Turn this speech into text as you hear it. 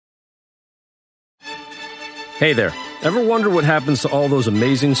Hey there. Ever wonder what happens to all those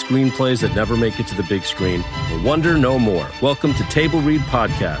amazing screenplays that never make it to the big screen? Well, wonder no more. Welcome to Table Read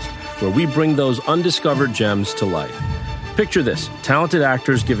Podcast, where we bring those undiscovered gems to life. Picture this, talented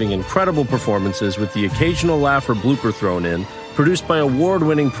actors giving incredible performances with the occasional laugh or blooper thrown in, produced by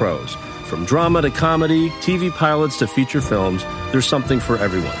award-winning pros. From drama to comedy, TV pilots to feature films, there's something for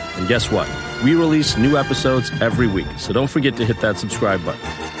everyone. And guess what? We release new episodes every week, so don't forget to hit that subscribe button.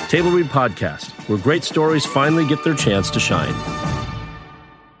 Table Read Podcast, where great stories finally get their chance to shine.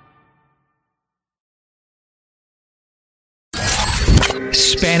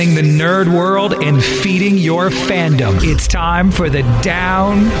 Spanning the nerd world and feeding your fandom. It's time for the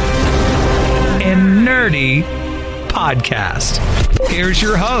Down and Nerdy Podcast. Here's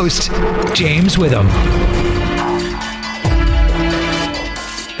your host, James Witham.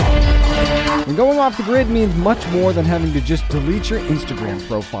 And going off the grid means much more than having to just delete your Instagram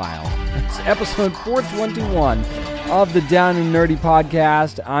profile. It's episode 421 of the Down and Nerdy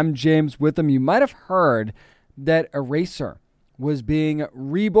Podcast. I'm James Witham. You might have heard that Eraser was being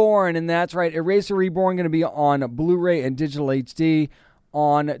reborn, and that's right, Eraser Reborn going to be on Blu-ray and digital HD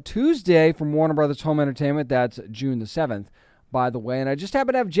on Tuesday from Warner Brothers Home Entertainment. That's June the 7th, by the way. And I just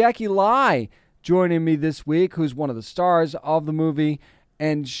happen to have Jackie Lai joining me this week, who's one of the stars of the movie.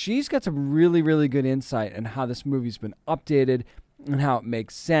 And she's got some really, really good insight on how this movie's been updated and how it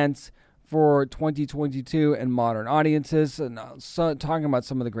makes sense for 2022 and modern audiences. And talking about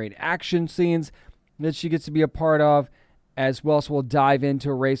some of the great action scenes that she gets to be a part of as well. So we'll dive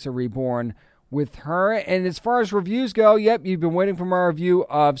into Eraser Reborn with her. And as far as reviews go, yep, you've been waiting for my review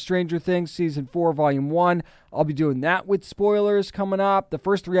of Stranger Things Season 4, Volume 1. I'll be doing that with spoilers coming up. The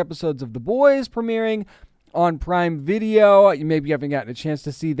first 3 episodes of The Boys premiering on Prime Video. You maybe haven't gotten a chance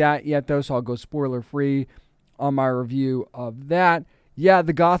to see that yet, though, so I'll go spoiler-free on my review of that. Yeah,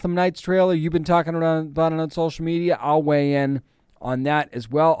 the Gotham Knights trailer, you've been talking about it on social media. I'll weigh in on that as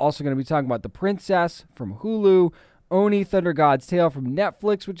well. Also going to be talking about The Princess from Hulu, Oni, Thunder God's Tale from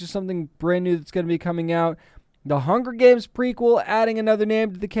Netflix, which is something brand new that's going to be coming out. The Hunger Games prequel, adding another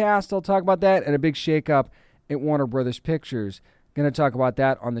name to the cast. I'll talk about that, and a big shakeup at Warner Brothers Pictures. Going to talk about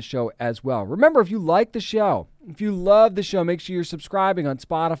that on the show as well. Remember, if you like the show, if you love the show, make sure you're subscribing on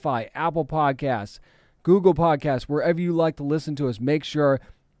Spotify, Apple Podcasts, Google Podcasts, wherever you like to listen to us. Make sure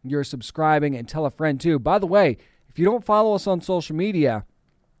you're subscribing and tell a friend too. By the way, if you don't follow us on social media,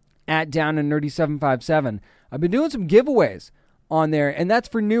 at Down and Nerdy 757, I've been doing some giveaways on there, and that's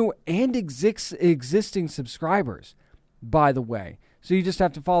for new and existing subscribers, by the way. So you just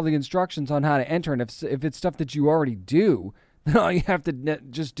have to follow the instructions on how to enter, and if it's stuff that you already do, then all you have to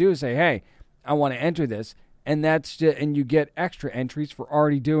just do is say, hey, I want to enter this, and and you get extra entries for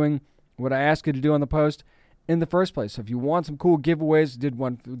already doing what I asked you to do on the post in the first place. So if you want some cool giveaways, did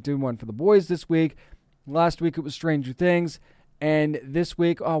one for the boys this week. Last week it was Stranger Things, and this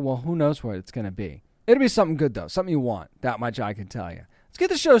week, oh, well, who knows what it's going to be. It'll be something good, though, something you want. That much I can tell you. Let's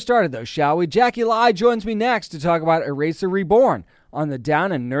get the show started, though, shall we? Jackie Lai joins me next to talk about Eraser Reborn on the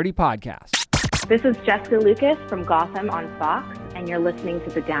Down and Nerdy Podcast. This is Jessica Lucas from Gotham on Fox, and you're listening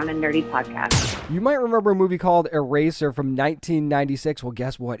to the Down and Nerdy Podcast. You might remember a movie called Eraser from 1996. Well,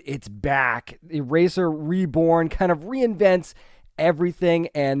 guess what? It's back. Eraser Reborn kind of reinvents everything,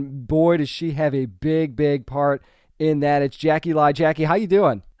 and boy, does she have a big, big part in that. It's Jackie Lai. Jackie, how you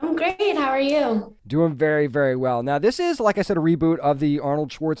doing? I'm great. How are you? Doing very, very well. Now, this is, like I said, a reboot of the Arnold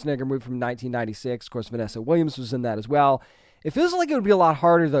Schwarzenegger movie from 1996. Of course, Vanessa Williams was in that as well. It feels like it would be a lot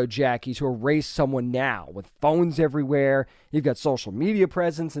harder, though, Jackie, to erase someone now with phones everywhere. You've got social media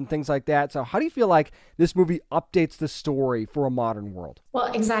presence and things like that. So how do you feel like this movie updates the story for a modern world?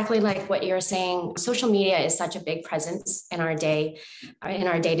 Well, exactly like what you're saying. Social media is such a big presence in our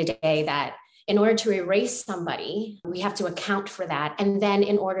day-to-day, that in order to erase somebody, we have to account for that. And then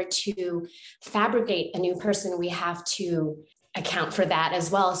in order to fabricate a new person, we have to account for that as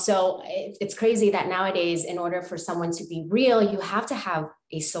well. So it's crazy that nowadays, in order for someone to be real, you have to have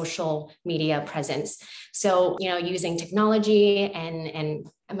a social media presence. So, using technology and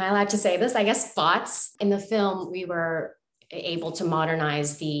am I allowed to say this? I guess bots. In the film, we were able to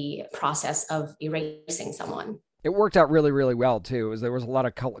modernize the process of erasing someone. It worked out really, really well, too. There was a lot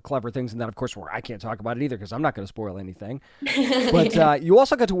of clever things in that, of course, where I can't talk about it either because I'm not going to spoil anything. But you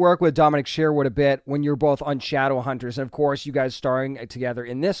also got to work with Dominic Sherwood a bit when you're both on Shadowhunters. And, of course, you guys starring together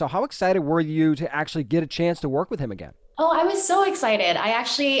in this. So how excited were you to actually get a chance to work with him again? Oh, I was so excited. I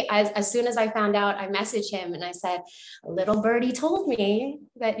actually, as soon as I found out, I messaged him and I said, little birdie told me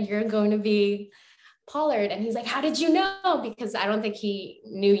that you're going to be Pollard. And he's like, how did you know? Because I don't think he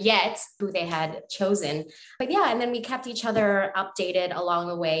knew yet who they had chosen. But yeah, and then we kept each other updated along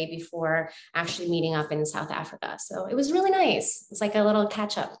the way before actually meeting up in South Africa. So it was really nice. It's like a little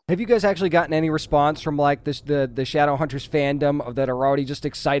catch up. Have you guys actually gotten any response from like the Shadowhunters fandom that are already just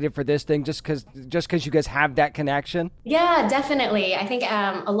excited for this thing just because you guys have that connection? Yeah, definitely. I think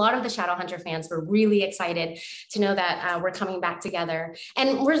a lot of the Shadowhunter fans were really excited to know that we're coming back together.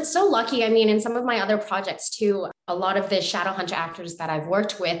 And we're so lucky. I mean, in some of my other projects too, a lot of the Shadowhunter actors that I've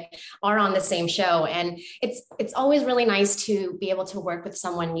worked with are on the same show. And it's always really nice to be able to work with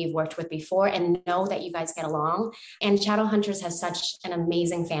someone you've worked with before and know that you guys get along. And Shadowhunters has such an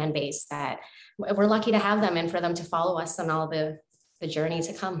amazing fan base that we're lucky to have them and for them to follow us on all the journey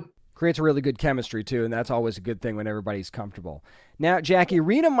to come. Creates a really good chemistry too, and that's always a good thing when everybody's comfortable. Now, Jackie,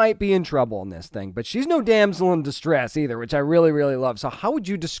 Rena might be in trouble in this thing, but she's no damsel in distress either, which I really, really love. So how would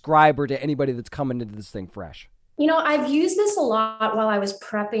you describe her to anybody that's coming into this thing fresh? You know, I've used this a lot while I was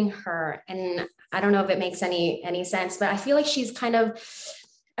prepping her, and I don't know if it makes any sense, but I feel like she's kind of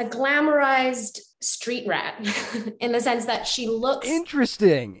a glamorized street rat in the sense that she looks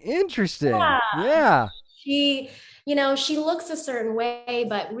interesting. Yeah. She looks a certain way,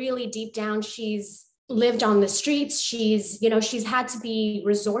 but really deep down, she's lived on the streets. She's had to be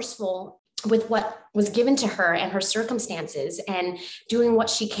resourceful with what was given to her and her circumstances and doing what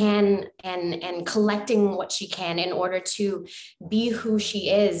she can and collecting what she can in order to be who she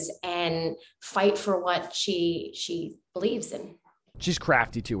is and fight for what she believes in. She's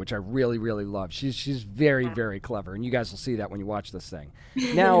crafty too, which I really, really love. She's very, very clever, and you guys will see that when you watch this thing.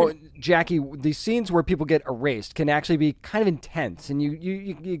 Now, Jackie, the scenes where people get erased can actually be kind of intense, and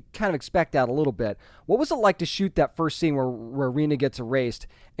you kind of expect that a little bit. What was it like to shoot that first scene where Rena gets erased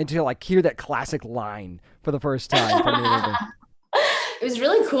and to like hear that classic line for the first time from the movie? It was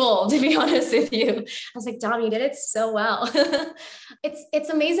really cool, to be honest with you. I was like, Dom, you did it so well. It's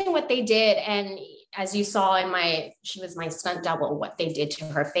amazing what they did. And as you saw she was my stunt double, what they did to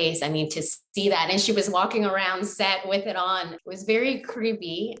her face. I mean, to see that. And she was walking around set with it on. It was very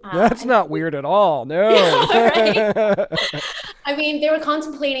creepy. That's not weird at all. No. Right? I mean, they were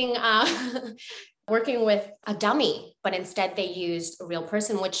contemplating working with a dummy, but instead they used a real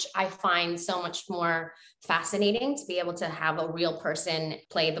person, which I find so much more fascinating to be able to have a real person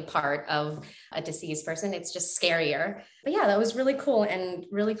play the part of a deceased person. It's just scarier. But yeah, that was really cool and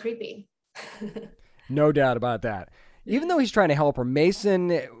really creepy. No doubt about that. Even though he's trying to help her,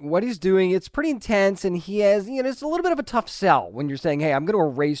 Mason, what he's doing, it's pretty intense, and he has, it's a little bit of a tough sell when you're saying, hey, I'm going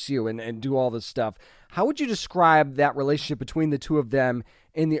to erase you and do all this stuff. How would you describe that relationship between the two of them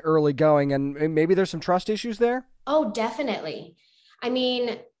in the early going? And maybe there's some trust issues there? Oh, definitely. I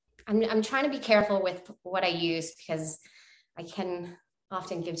mean, I'm trying to be careful with what I use because I can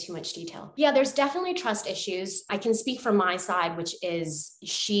often give too much detail. Yeah, there's definitely trust issues. I can speak from my side, which is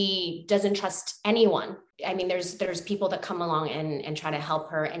she doesn't trust anyone. I mean, there's people that come along and try to help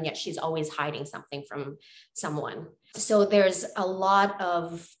her, and yet she's always hiding something from someone. So there's a lot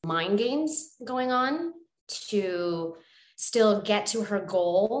of mind games going on to still get to her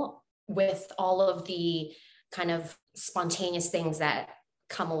goal with all of the kind of spontaneous things that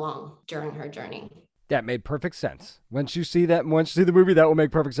come along during her journey. That made perfect sense. Once you see the movie, that will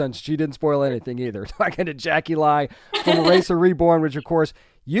make perfect sense. She didn't spoil anything either. Talking to Jackie Lai from Eraser Reborn, which of course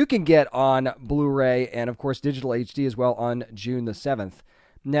you can get on Blu-ray and of course digital HD as well on June the 7th.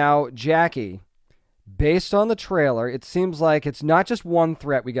 Now, Jackie, based on the trailer, it seems like it's not just one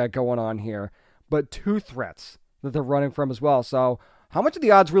threat we got going on here, but two threats that they're running from as well. So how much of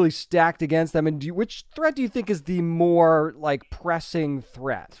the odds really stacked against them? And which threat do you think is the more like pressing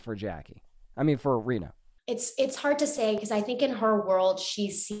threat for Jackie? I mean, for Rena. It's hard to say because I think in her world,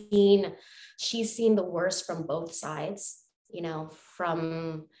 she's seen the worst from both sides,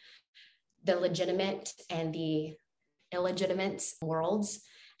 from the legitimate and the illegitimate worlds.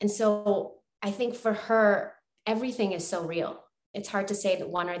 And so I think for her, everything is so real. It's hard to say that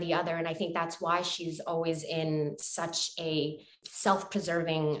one or the other. And I think that's why she's always in such a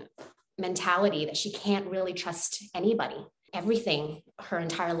self-preserving mentality that she can't really trust anybody. Everything, her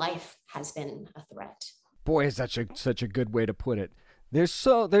entire life has been a threat. Boy, is that such a good way to put it. There's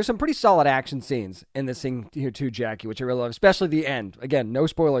some pretty solid action scenes in this thing here too, Jackie, which I really love, especially the end. Again, no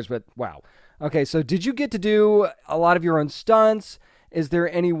spoilers, but wow. Okay, so did you get to do a lot of your own stunts? Is there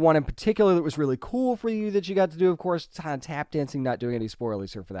any one in particular that was really cool for you that you got to do? Of course, tap dancing, not doing any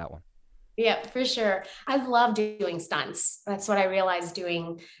spoilers here for that one. Yeah, for sure. I love doing stunts. That's what I realized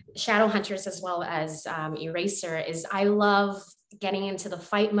doing Shadowhunters as well as Eraser is I love getting into the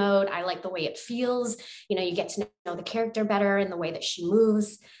fight mode. I like the way it feels. You get to know the character better and the way that she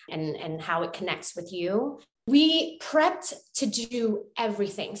moves and how it connects with you. We prepped to do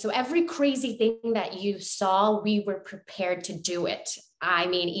everything. So every crazy thing that you saw, we were prepared to do it. I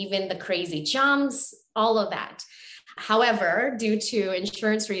mean, even the crazy jumps, all of that. However, due to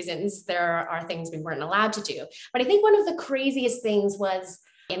insurance reasons, there are things we weren't allowed to do. But I think one of the craziest things was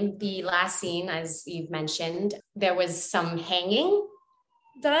in the last scene, as you've mentioned, there was some hanging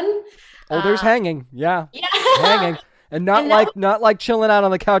done. Oh, there's hanging. Yeah. Hanging. And not like chilling out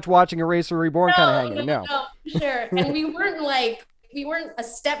on the couch watching Eraser Reborn kind of hanging. No. Sure. And we weren't a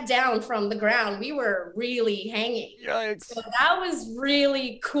step down from the ground. We were really hanging. Yikes. So that was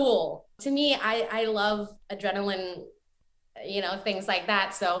really cool. To me, I love adrenaline, things like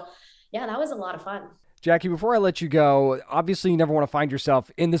that. So yeah, that was a lot of fun. Jackie, before I let you go, obviously you never want to find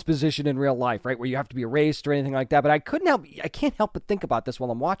yourself in this position in real life, right? Where you have to be erased or anything like that. But I can't help but think about this while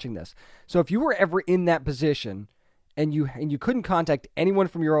I'm watching this. So if you were ever in that position and you couldn't contact anyone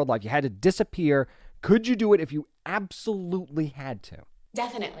from your old life, you had to disappear, could you do it if you absolutely had to?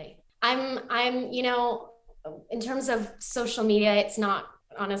 Definitely. I'm in terms of social media, it's not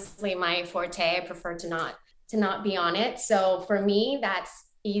honestly my forte. I prefer to not be on it. So for me, that's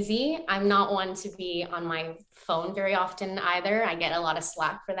easy. I'm not one to be on my phone very often either. I get a lot of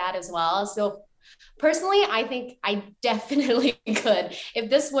slack for that as well. So personally, I think I definitely could.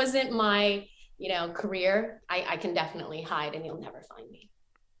 If this wasn't my, career, I can definitely hide and you'll never find me.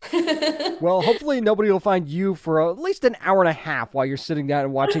 Well, hopefully nobody will find you for at least an hour and a half while you're sitting down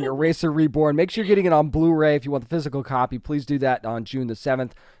and watching Eraser Reborn. Make sure you're getting it on Blu-ray if you want the physical copy. Please do that on June the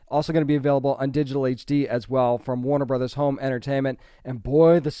 7th. Also going to be available on digital HD as well from Warner Brothers Home Entertainment. And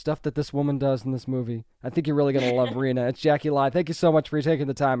boy, the stuff that this woman does in this movie. I think you're really going to love Rena. It's Jackie Lai. Thank you so much for taking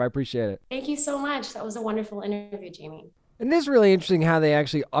the time. I appreciate it. Thank you so much. That was a wonderful interview, Jamie. And it is really interesting how they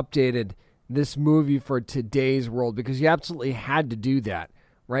actually updated this movie for today's world, because you absolutely had to do that,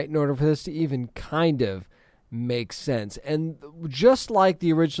 right, in order for this to even kind of make sense. And just like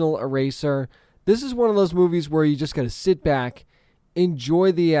the original Eraser, this is one of those movies where you just got to sit back,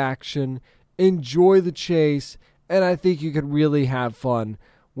 enjoy the action, enjoy the chase, and I think you could really have fun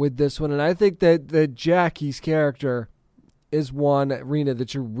with this one. And I think that Jackie's character is one, Rena,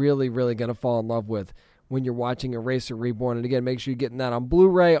 that you're really, really going to fall in love with when you're watching Eraser Reborn. And again, make sure you're getting that on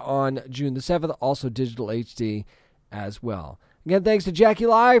Blu-ray on June the 7th, also digital HD as well. Again, thanks to Jackie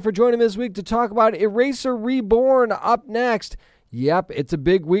Lai for joining me this week to talk about Eraser Reborn. Up next, yep, it's a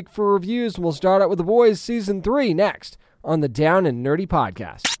big week for reviews, and we'll start out with The Boys Season 3 next on the Down and Nerdy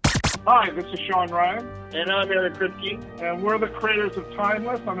Podcast. Hi, this is Sean Ryan. And I'm Eric Kripke. And we're the creators of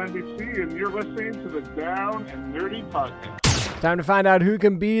Timeless on NBC, and you're listening to the Down and Nerdy Podcast. Time to find out who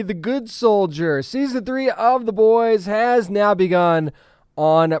can be the good soldier. Season 3 of The Boys has now begun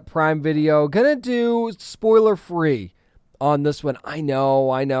on Prime Video. Gonna do spoiler-free on this one. I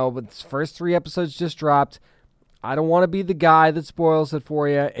know, but the first 3 episodes just dropped. I don't want to be the guy that spoils it for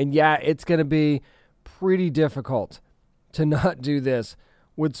you. And yeah, it's going to be pretty difficult to not do this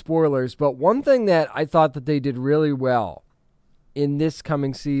with spoilers. But one thing that I thought that they did really well in this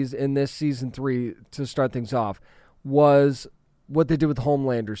coming season, in this season 3 to start things off, was what they did with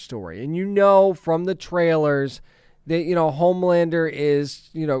Homelander's story. And from the trailers that, Homelander is,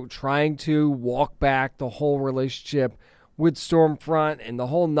 trying to walk back the whole relationship with Stormfront and the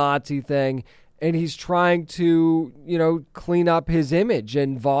whole Nazi thing. And he's trying to, clean up his image.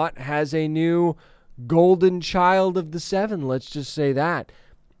 And Vought has a new golden child of the 7, let's just say that.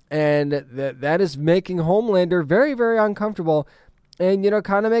 And that is making Homelander very, very uncomfortable and,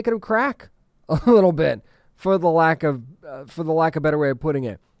 kind of making him crack a little bit for the lack of a better way of putting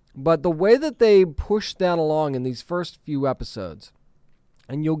it. But the way that they push that along in these first few episodes,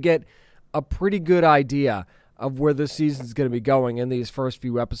 and you'll get a pretty good idea of where this season's going to be going in these first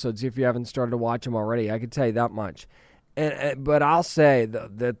few episodes if you haven't started to watch them already. I can tell you that much. But I'll say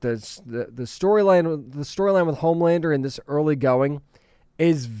that the storyline with Homelander in this early going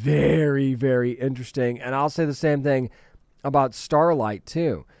is very, very interesting. And I'll say the same thing about Starlight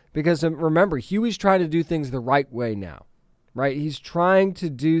too, because remember, Huey's trying to do things the right way now, right? He's trying to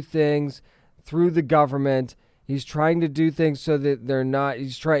do things through the government. He's trying to do things so that they're not.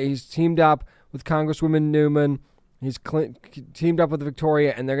 He's teamed up with Congresswoman Newman. He's teamed up with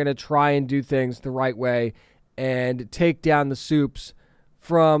Victoria, and they're going to try and do things the right way and take down the Supes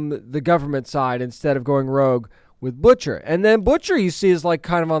from the government side instead of going rogue with Butcher. And then Butcher, you see, is like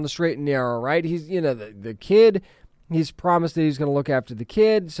kind of on the straight and narrow, right? He's, the kid, he's promised that he's going to look after the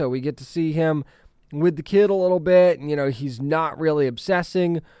kid, so we get to see him with the kid a little bit. And, he's not really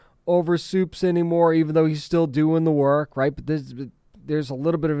obsessing over Soups anymore, even though he's still doing the work, right? But there's a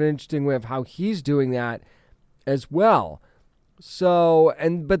little bit of an interesting way of how he's doing that as well. So,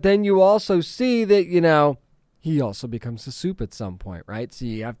 but then you also see that, he also becomes the Soup at some point, right? So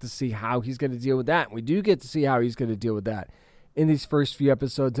you have to see how he's going to deal with that. And we do get to see how he's going to deal with that in these first few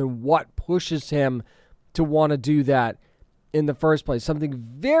episodes and what pushes him to want to do that in the first place. Something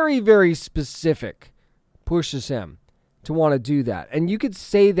very, very specific pushes him to want to do that. And you could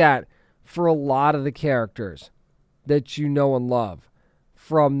say that for a lot of the characters that you know and love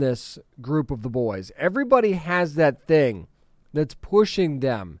from this group of the boys. Everybody has that thing that's pushing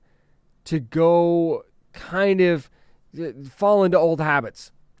them to go kind of fall into old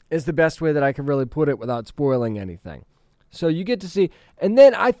habits, is the best way that I can really put it without spoiling anything. So you get to see. And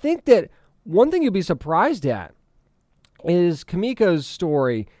then I think that one thing you'll be surprised at is Kimiko's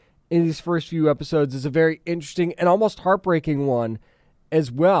story in these first few episodes is a very interesting and almost heartbreaking one as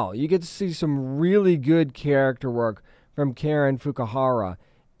well. You get to see some really good character work from Karen Fukuhara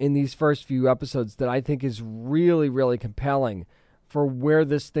in these first few episodes that I think is really, really compelling for where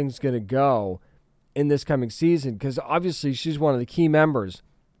this thing's going to go in this coming season, because obviously she's one of the key members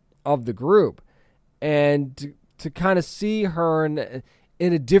of the group. And to kind of see her in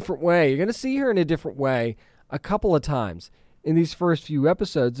a different way, you're going to see her in a different way a couple of times in these first few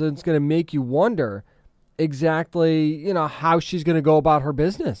episodes, and it's going to make you wonder exactly, how she's going to go about her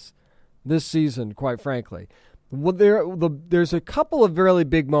business this season, quite frankly. Well, there's a couple of really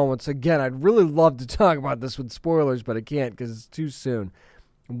big moments. Again, I'd really love to talk about this with spoilers, but I can't because it's too soon.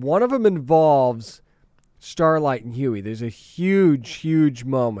 One of them involves Starlight and Huey. There's a huge, huge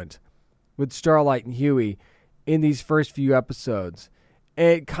moment with Starlight and Huey in these first few episodes.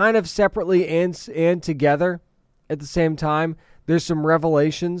 And kind of separately and together at the same time. There's some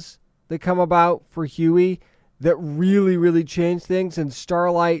revelations that come about for Huey that really, really change things. And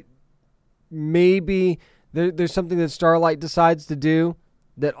Starlight, maybe there's something that Starlight decides to do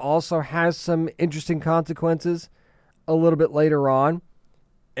that also has some interesting consequences a little bit later on.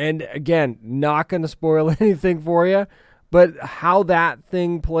 And again, not going to spoil anything for you, but how that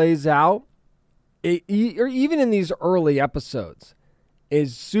thing plays out, or even in these early episodes,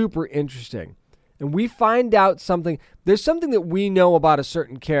 is super interesting. And we find out something. There's something that we know about a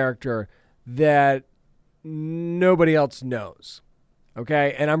certain character that nobody else knows.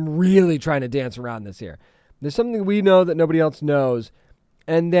 Okay? And I'm really trying to dance around this here. There's something we know that nobody else knows.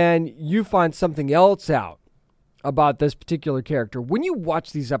 And then you find something else out about this particular character. When you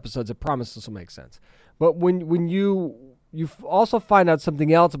watch these episodes, I promise this will make sense. But when you also find out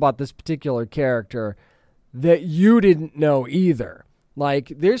something else about this particular character that you didn't know either.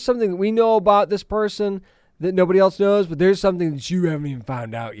 Like, there's something that we know about this person that nobody else knows, but there's something that you haven't even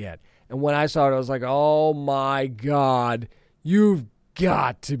found out yet. And when I saw it, I was like, oh my God, you've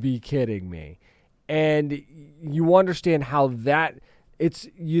got to be kidding me. And you understand how that,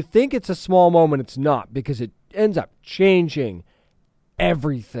 you think it's a small moment, it's not, because it ends up changing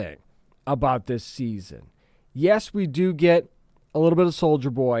everything about this season. Yes, we do get a little bit of Soldier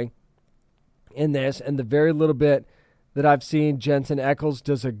Boy in this, and the very little bit that I've seen, Jensen Ackles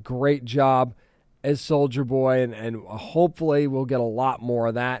does a great job as Soldier Boy, and hopefully we'll get a lot more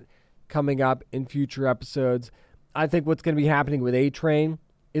of that coming up in future episodes. I think what's going to be happening with A-Train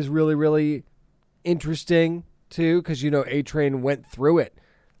is really, really interesting, too, because, A-Train went through it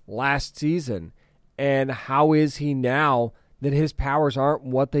last season, and how is he now that his powers aren't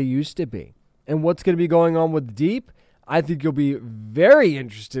what they used to be? And what's going to be going on with Deep, I think you'll be very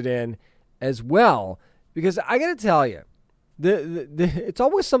interested in as well. Because I got to tell you, it's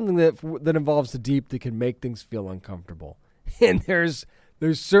always something that involves the Deep that can make things feel uncomfortable. And there's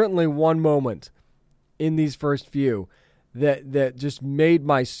certainly one moment in these first few that just made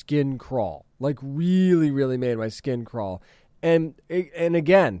my skin crawl. Like, really, really made my skin crawl. And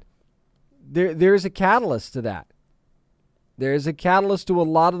again, there's a catalyst to that. There's a catalyst to a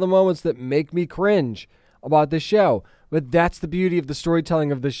lot of the moments that make me cringe about this show. But that's the beauty of the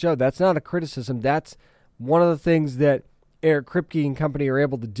storytelling of this show. That's not a criticism. That's one of the things that Eric Kripke and company are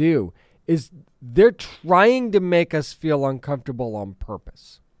able to do, is they're trying to make us feel uncomfortable on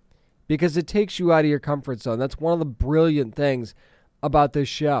purpose, because it takes you out of your comfort zone. That's one of the brilliant things about this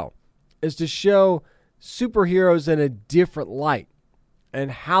show, is to show superheroes in a different light and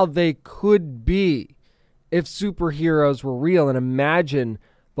how they could be if superheroes were real, and imagine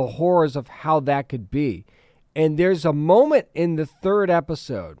the horrors of how that could be. And there's a moment in the third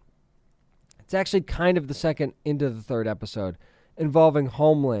episode, it's actually kind of the second into the third episode, involving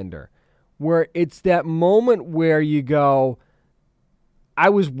Homelander, where it's that moment where you go, I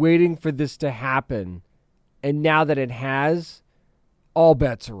was waiting for this to happen, and now that it has, all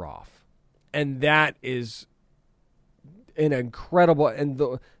bets are off. And that is an incredible, and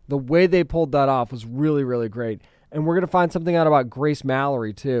the way they pulled that off was really, really great. And we're going to find something out about Grace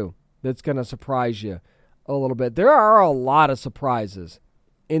Mallory, too, that's going to surprise you a little bit. There are a lot of surprises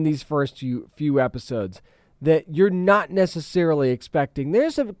in these first few episodes that you're not necessarily expecting.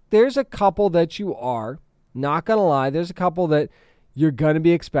 There's a couple that you are, not going to lie. There's a couple that you're going to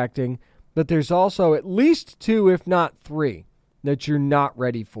be expecting, but there's also at least 2, if not 3, that you're not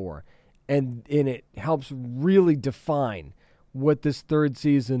ready for. And it helps really define what this third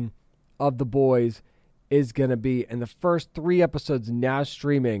season of The Boys is going to be. And the first 3 episodes now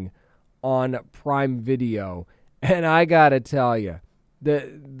streaming on Prime Video. And I got to tell you,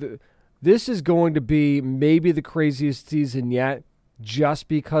 this is going to be maybe the craziest season yet, just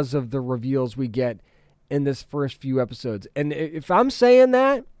because of the reveals we get in this first few episodes. And if I'm saying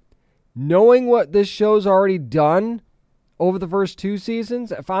that, knowing what this show's already done over the first 2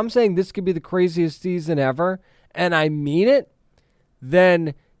 seasons, if I'm saying this could be the craziest season ever, and I mean it,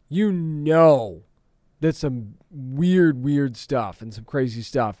 then you know that some weird stuff and some crazy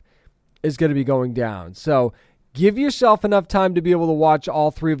stuff is going to be going down. So give yourself enough time to be able to watch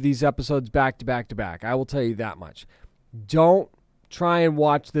all 3 of these episodes back to back to back. I will tell you that much. Don't try and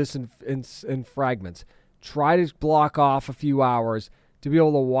watch this in fragments. Try to block off a few hours to be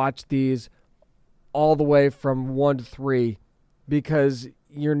able to watch these all the way from 1 to 3, because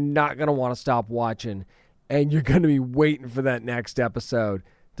you're not going to want to stop watching, and you're going to be waiting for that next episode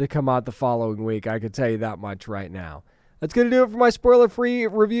to come out the following week. I can tell you that much right now. That's going to do it for my spoiler-free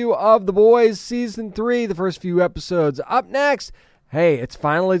review of The Boys Season 3, the first few episodes. Up next, hey, it's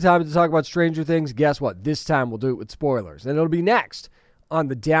finally time to talk about Stranger Things. Guess what? This time we'll do it with spoilers, and it'll be next on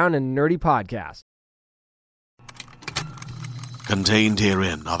the Down and Nerdy Podcast. Contained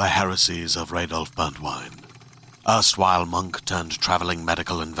herein are the heresies of Radolf Burntwine, erstwhile monk turned traveling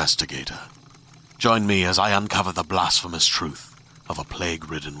medical investigator. Join me as I uncover the blasphemous truth of a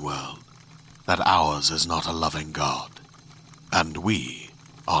plague-ridden world, that ours is not a loving God, and we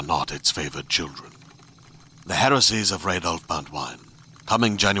are not its favored children. The heresies of Radolf Burntwine,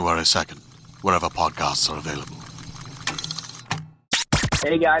 coming January 2nd, wherever podcasts are available.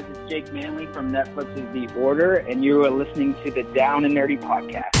 Hey guys, it's Jake Manley from Netflix's The Order, and you are listening to the Down and Nerdy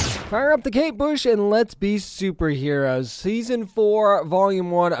Podcast. Fire up the Kate Bush and let's be superheroes. Season 4, Volume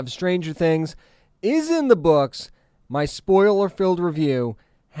 1 of Stranger Things is in the books. My spoiler-filled review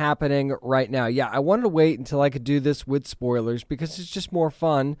happening right now. Yeah, I wanted to wait until I could do this with spoilers because it's just more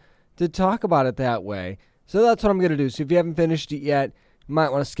fun to talk about it that way. So that's what I'm going to do. So if you haven't finished it yet, you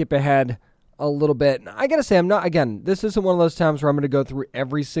might want to skip ahead a little bit. I gotta say, this isn't one of those times where I'm gonna go through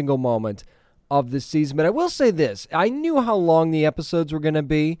every single moment of this season, but I will say this: I knew how long the episodes were gonna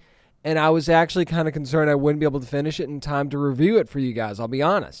be, and I was actually kind of concerned I wouldn't be able to finish it in time to review it for you guys, I'll be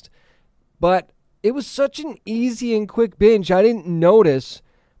honest. But it was such an easy and quick binge, I didn't notice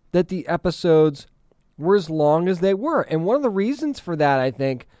that the episodes were as long as they were. And one of the reasons for that, I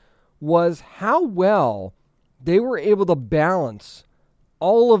think, was how well they were able to balance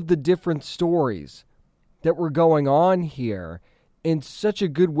all of the different stories that were going on here in such a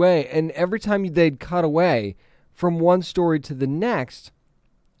good way. And every time they'd cut away from one story to the next,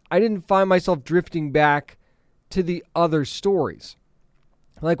 I didn't find myself drifting back to the other stories.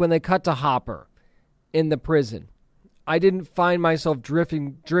 Like when they cut to Hopper in the prison, I didn't find myself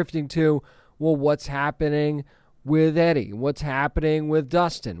drifting to, well, what's happening with Eddie? What's happening with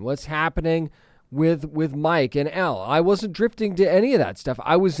Dustin? What's happening with Mike and Elle? I wasn't drifting to any of that stuff.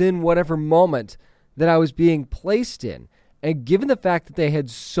 I was in whatever moment that I was being placed in. And given the fact that they had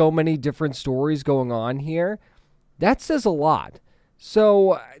so many different stories going on here, that says a lot.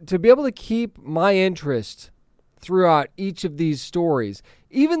 So to be able to keep my interest throughout each of these stories,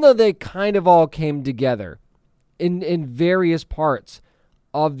 even though they kind of all came together in various parts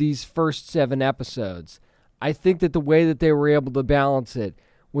of these first 7 episodes, I think that the way that they were able to balance it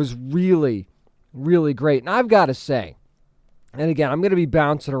was really, really great. And I've got to say, and again, I'm going to be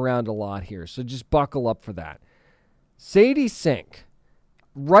bouncing around a lot here, so just buckle up for that. Sadie Sink,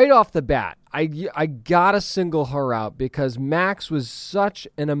 right off the bat, I got to single her out because Max was such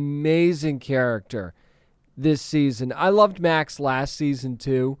an amazing character this season. I loved Max last season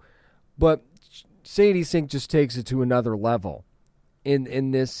too, but Sadie Sink just takes it to another level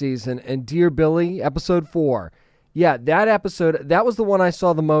in this season. And Dear Billy, episode 4, yeah, that episode, that was the one I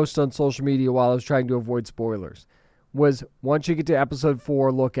saw the most on social media while I was trying to avoid spoilers, was once you get to episode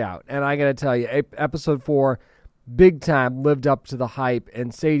 4, look out. And I got to tell you, episode 4, big time, lived up to the hype,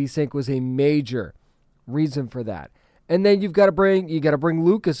 and Sadie Sink was a major reason for that. And then you got to bring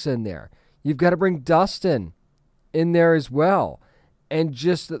Lucas in there. You've got to bring Dustin in there as well. and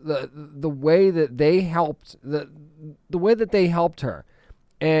just the way that they helped the way that they helped her.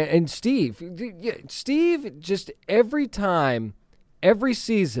 And Steve, just every time, every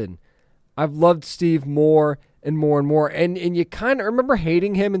season, I've loved Steve more and more and more. And you kind of remember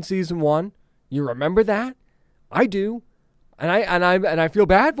hating him in season 1. You remember that? I do, and I feel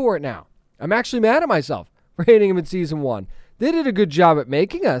bad for it now. I'm actually mad at myself for hating him in season 1. They did a good job at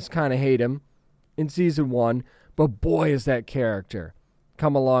making us kind of hate him in season 1, but boy, is that character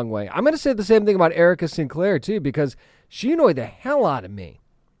come a long way. I'm going to say the same thing about Erica Sinclair too, because she annoyed the hell out of me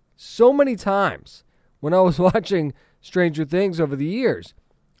so many times when I was watching Stranger Things over the years.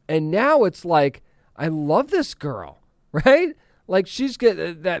 And now it's like, I love this girl, right? Like, she's got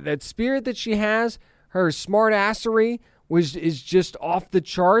that spirit that she has, her smart assery is just off the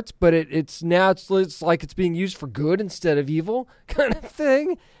charts, but it's like it's being used for good instead of evil kind of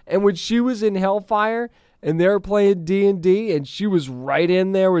thing. And when she was in Hellfire and they were playing D&D and she was right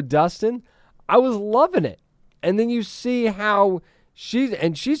in there with Dustin, I was loving it. And then you see how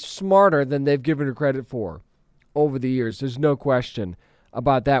she's smarter than they've given her credit for over the years. There's no question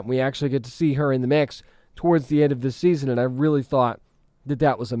about that. We actually get to see her in the mix towards the end of the season, and I really thought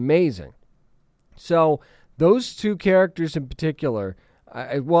that was amazing. So those two characters in particular,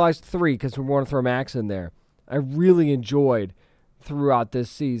 I was 3 because we want to throw Max in there, I really enjoyed throughout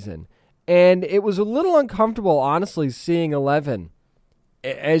this season. And it was a little uncomfortable, honestly, seeing Eleven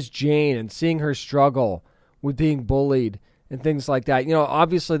as Jane and seeing her struggle with being bullied and things like that. You know,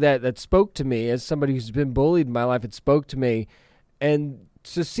 obviously that spoke to me as somebody who's been bullied in my life. It spoke to me. And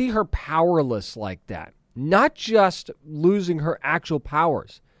to see her powerless like that, not just losing her actual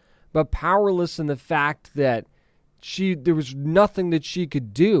powers, but powerless in the fact that there was nothing that she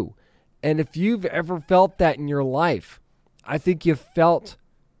could do. And if you've ever felt that in your life, I think you felt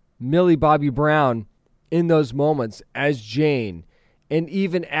Millie Bobby Brown in those moments as Jane and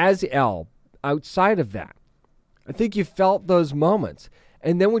even as Elle outside of that. I think you felt those moments.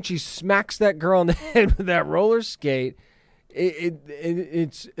 And then when she smacks that girl in the head with that roller skate,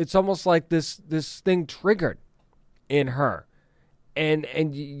 it's almost like this thing triggered in her.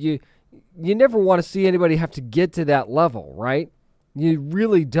 And you never want to see anybody have to get to that level, right? You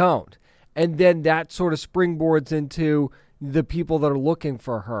really don't. And then that sort of springboards into the people that are looking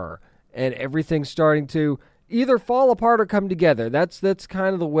for her, and everything starting to either fall apart or come together. That's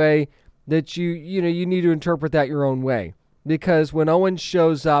kind of the way that you need to interpret that your own way. Because when Owen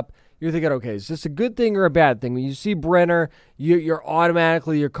shows up, you're thinking, okay, is this a good thing or a bad thing? When you see Brenner, you're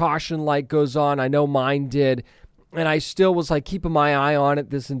automatically, your caution light goes on. I know mine did. And I still was like keeping my eye on it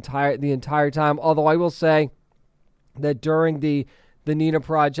the entire time. Although I will say that during the Nina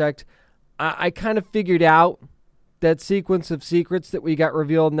project, I kind of figured out that sequence of secrets that we got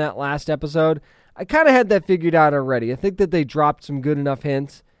revealed in that last episode. I kind of had that figured out already. I think that they dropped some good enough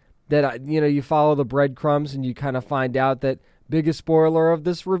hints that, you follow the breadcrumbs and you kind of find out that, biggest spoiler of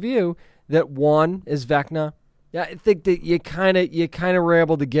this review, that one is Vecna. Yeah, I think that you kind of were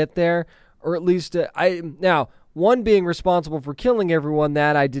able to get there, or at least now one being responsible for killing everyone,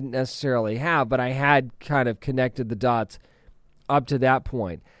 that I didn't necessarily have, but I had kind of connected the dots up to that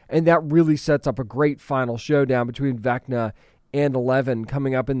point. And that really sets up a great final showdown between Vecna and Eleven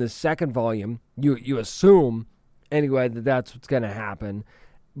coming up in the second volume. You assume, anyway, that's what's going to happen.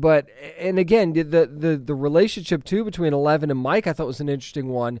 But, and again, the relationship, too, between Eleven and Mike, I thought was an interesting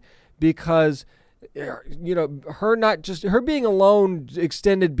one because, her being alone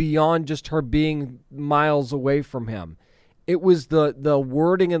extended beyond just her being miles away from him. It was the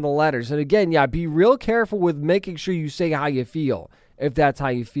wording in the letters. And again, be real careful with making sure you say how you feel, if that's how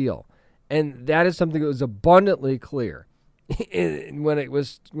you feel. And that is something that was abundantly clear when it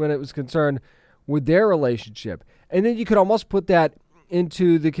was concerned with their relationship. And then you could almost put that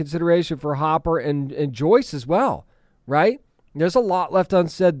into the consideration for Hopper and Joyce as well, right? There's a lot left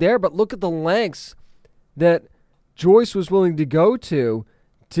unsaid there, but look at the lengths that Joyce was willing to go to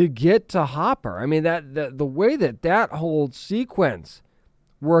get to Hopper. I mean, the way that whole sequence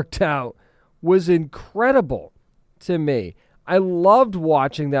worked out was incredible to me. I loved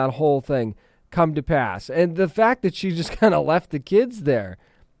watching that whole thing come to pass. And the fact that she just kind of left the kids there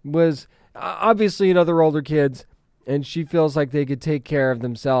was, obviously, they're older kids, and she feels like they could take care of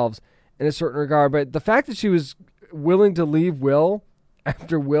themselves in a certain regard. But the fact that she was willing to leave Will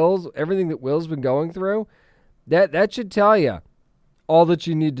after everything that Will's been going through, that should tell you all that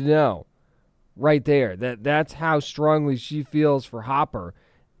you need to know right there. That's how strongly she feels for Hopper.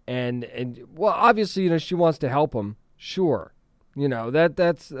 And well, obviously, she wants to help him. Sure.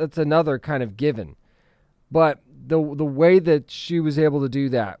 That's another kind of given. But the way that she was able to do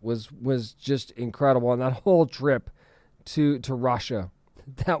that was just incredible. And that whole trip to Russia.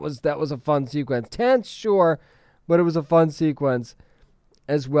 That was a fun sequence. Tense, sure, but it was a fun sequence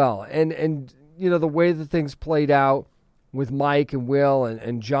as well. And the way that things played out with Mike and Will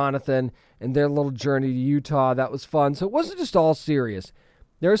and Jonathan and their little journey to Utah, that was fun. So it wasn't just all serious.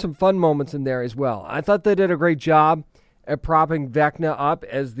 There are some fun moments in there as well. I thought they did a great job at propping Vecna up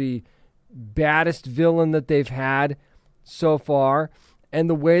as the baddest villain that they've had so far, and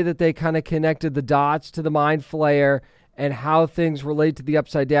the way that they kind of connected the dots to the Mind Flayer and how things relate to the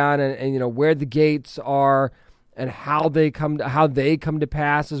Upside Down and where the gates are and how they come to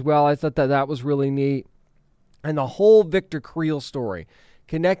pass as well. I thought that was really neat. And the whole Victor Creel story,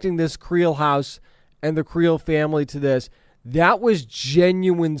 connecting this Creel house and the Creel family to this, that was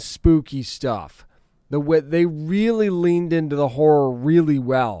genuine spooky stuff. The way they really leaned into the horror really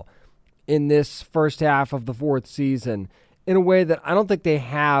well in this first half of the fourth season in a way that I don't think they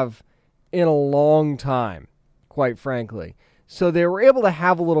have in a long time, quite frankly. So they were able to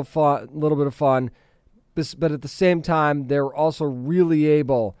have a little bit of fun, but at the same time, they were also really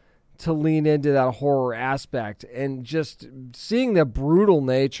able to lean into that horror aspect and just seeing the brutal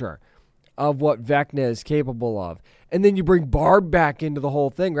nature of what Vecna is capable of. And then you bring Barb back into the whole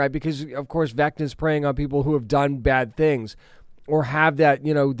thing, right? Because, of course, Vecna is preying on people who have done bad things or have that,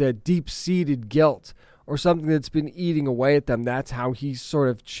 that deep-seated guilt or something that's been eating away at them. That's how he sort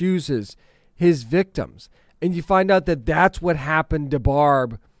of chooses his victims. And you find out that that's what happened to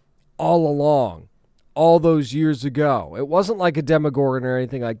Barb all along, all those years ago. It wasn't like a Demogorgon or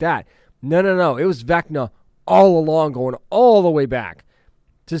anything like that. No. It was Vecna all along, going all the way back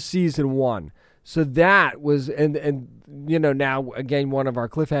to season 1. So that was, and now again, one of our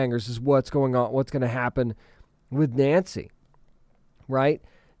cliffhangers is what's going to happen with Nancy, right?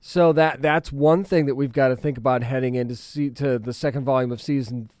 So that's one thing that we've got to think about heading into to the second volume of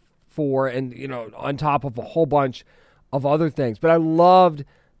season 4, and on top of a whole bunch of other things. But I loved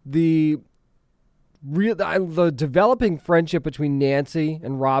the developing friendship between Nancy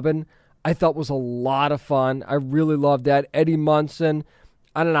and Robin. I thought was a lot of fun. I really loved that. Eddie Munson.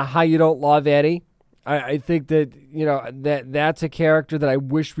 I don't know how you don't love Eddie. I think that that's a character that I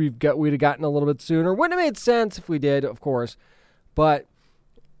wish we'd have gotten a little bit sooner. Wouldn't have made sense if we did, of course, but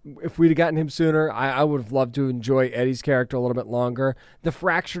if we'd have gotten him sooner, I would have loved to enjoy Eddie's character a little bit longer. The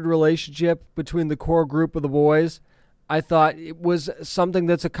fractured relationship between the core group of the boys, I thought it was something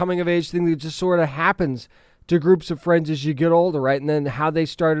that's a coming-of-age thing that just sort of happens to groups of friends as you get older, right? And then how they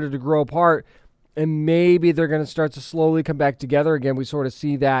started to grow apart, and maybe they're going to start to slowly come back together again. We sort of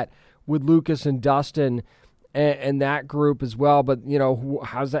see that with Lucas and Dustin and that group as well. But,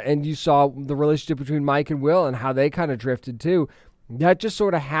 how's that? And you saw the relationship between Mike and Will and how they kind of drifted too. That just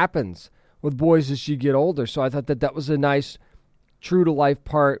sort of happens with boys as you get older. So I thought that was a nice, true-to-life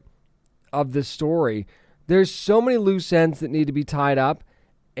part of this story. There's so many loose ends that need to be tied up,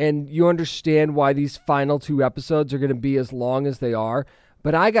 and you understand why these final 2 episodes are going to be as long as they are.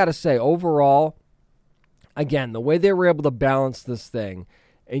 But I got to say, overall, again, the way they were able to balance this thing,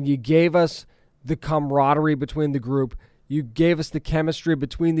 and you gave us the camaraderie between the group, you gave us the chemistry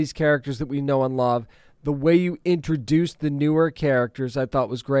between these characters that we know and love, the way you introduced the newer characters I thought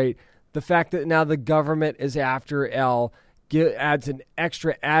was great. The fact that now the government is after El adds an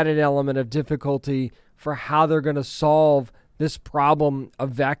extra added element of difficulty for how they're going to solve this problem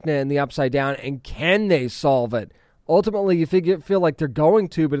of Vecna and the Upside Down, and can they solve it? Ultimately, you feel like they're going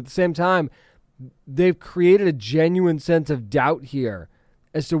to, but at the same time, they've created a genuine sense of doubt here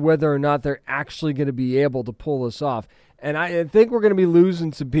as to whether or not they're actually going to be able to pull this off. And I think we're going to be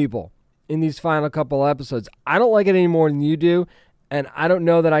losing some people in these final couple episodes. I don't like it any more than you do, and I don't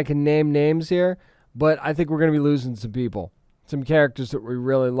know that I can name names here, but I think we're going to be losing some people, some characters that we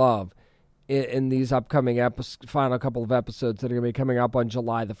really love in these upcoming final couple of episodes that are going to be coming up on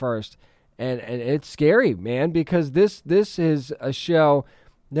July the 1st. And it's scary, man, because this is a show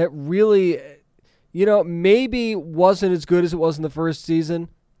that really, maybe wasn't as good as it was in the first season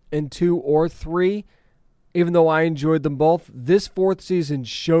in 2 or 3, even though I enjoyed them both. This 4th season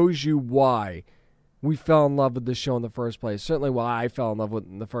shows you why we fell in love with the show in the first place. Certainly why I fell in love with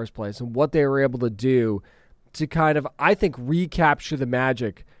it in the first place, and what they were able to do to kind of, I think, recapture the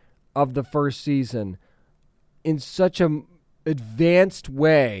magic of the first season in such an advanced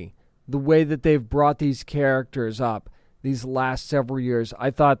way, the way that they've brought these characters up these last several years.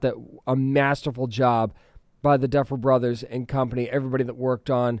 I thought that a masterful job by the Duffer Brothers and company, everybody that worked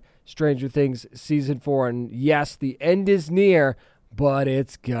on Stranger Things Season 4. And yes, the end is near, but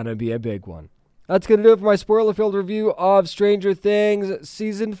it's going to be a big one. That's going to do it for my spoiler-filled review of Stranger Things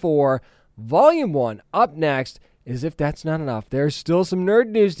Season 4, Volume 1. Up next, as if that's not enough, there's still some nerd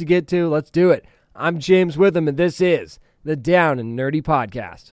news to get to. Let's do it. I'm James Witham, and this is the Down and Nerdy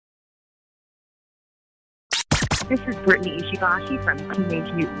Podcast. This is Brittany Ishibashi from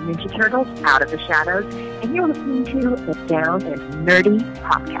Teenage Mutant Ninja Turtles Out of the Shadows, and you're listening to the Down and Nerdy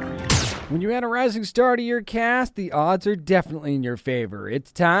Podcast. When you add a rising star to your cast, the odds are definitely in your favor.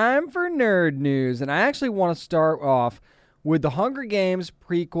 It's time for Nerd News, and I actually want to start off with the Hunger Games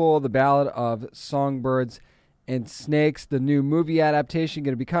prequel, The Ballad of Songbirds and Snakes, the new movie adaptation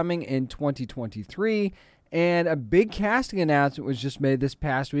going to be coming in 2023. And a big casting announcement was just made this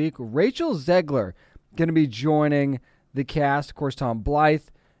past week. Rachel Zegler going to be joining the cast. Of course, Tom Blythe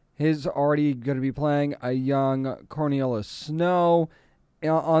is already going to be playing a young Cornelius Snow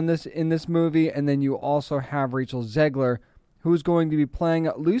in this movie. And then you also have Rachel Zegler, who's going to be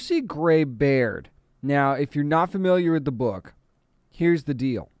playing Lucy Gray Baird. Now, if you're not familiar with the book, here's the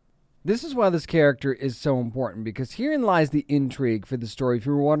deal. This is why this character is so important, because herein lies the intrigue for the story. If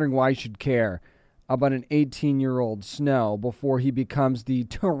you were wondering why you should care about an 18-year-old Snow before he becomes the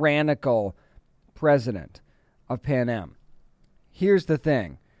tyrannical president of Pan Am. Here's the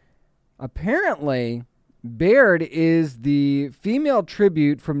thing. Apparently, Baird is the female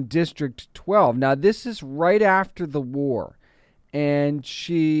tribute from District 12. Now, this is right after the war, and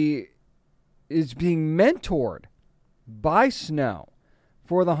she is being mentored by Snow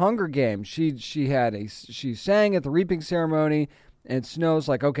for the Hunger Games. She sang at the reaping ceremony, and Snow's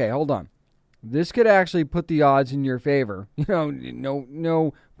like, okay, hold on. This could actually put the odds in your favor.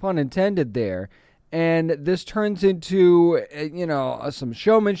 No pun intended there. And this turns into, some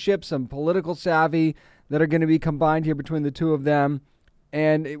showmanship, some political savvy that are going to be combined here between the two of them.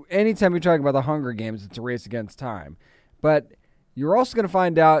 And anytime you're talking about the Hunger Games, it's a race against time. But you're also going to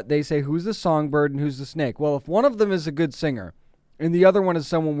find out, they say, who's the songbird and who's the snake. Well, if one of them is a good singer and the other one is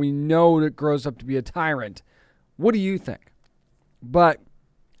someone we know that grows up to be a tyrant, what do you think? But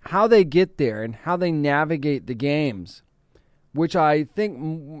how they get there and how they navigate the games, which I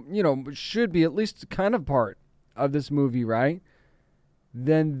think, should be at least kind of part of this movie, right?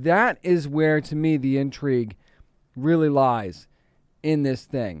 Then that is where, to me, the intrigue really lies in this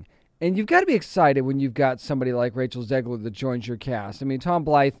thing. And you've got to be excited when you've got somebody like Rachel Zegler that joins your cast. I mean, Tom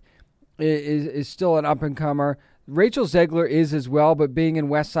Blythe is still an up-and-comer. Rachel Zegler is as well, but being in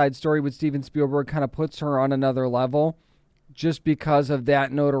West Side Story with Steven Spielberg kind of puts her on another level just because of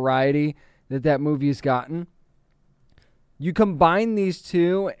that notoriety that movie's gotten. You combine these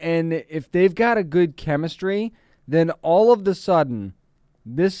two, and if they've got a good chemistry, then all of a sudden,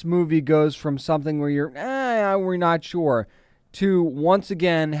 this movie goes from something where we're not sure, to once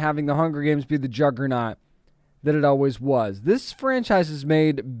again having the Hunger Games be the juggernaut that it always was. This franchise has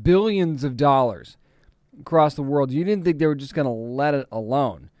made billions of dollars across the world. You didn't think they were just going to let it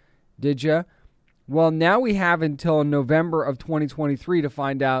alone, did you? Well, now we have until November of 2023 to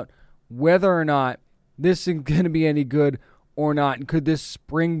find out whether or not this is going to be any good or not. And could this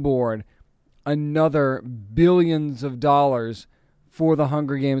springboard another billions of dollars for the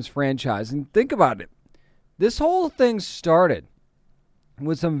Hunger Games franchise? And think about it. This whole thing started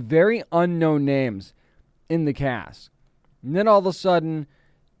with some very unknown names in the cast. And then all of a sudden,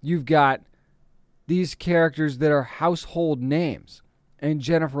 you've got these characters that are household names. And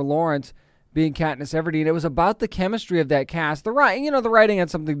Jennifer Lawrence being Katniss Everdeen. It was about the chemistry of that cast. The writing had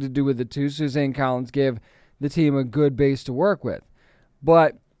something to do with it too. Suzanne Collins gave the team a good base to work with.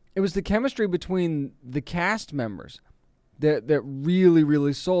 But it was the chemistry between the cast members that really,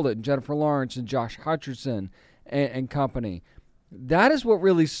 really sold it. Jennifer Lawrence and Josh Hutcherson and company. That is what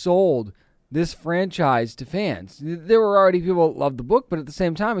really sold this franchise to fans. There were already people that loved the book, but at the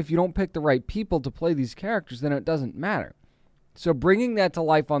same time, if you don't pick the right people to play these characters, then it doesn't matter. So bringing that to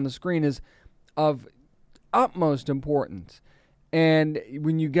life on the screen is of utmost importance. And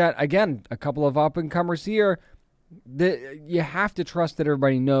when you get, again, a couple of up-and-comers here, you have to trust that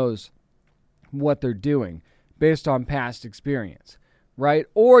everybody knows what they're doing based on past experience, right?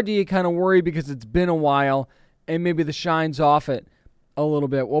 Or do you kind of worry because it's been a while and maybe the shine's off it a little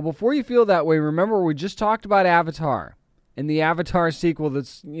bit? Well, before you feel that way, remember we just talked about Avatar and the Avatar sequel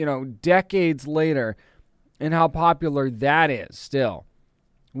that's, decades later, and how popular that is still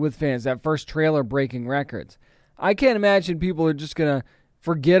with fans. That first trailer breaking records. I can't imagine people are just going to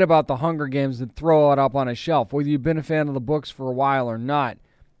forget about the Hunger Games and throw it up on a shelf, whether you've been a fan of the books for a while or not.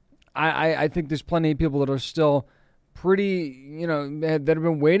 I think there's plenty of people that are still pretty, that have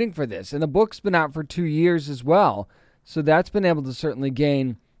been waiting for this. And the book's been out for 2 years as well. So that's been able to certainly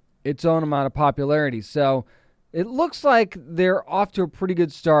gain its own amount of popularity. So it looks like they're off to a pretty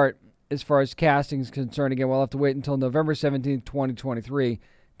good start as far as casting is concerned. Again, we'll have to wait until November 17th, 2023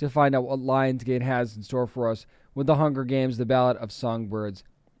 to find out what Lionsgate has in store for us with the Hunger Games, The Ballad of Songbirds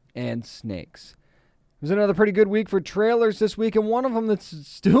and Snakes. It was another pretty good week for trailers this week, and one of them that's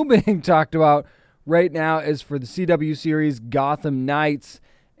still being talked about right now is for the CW series Gotham Knights,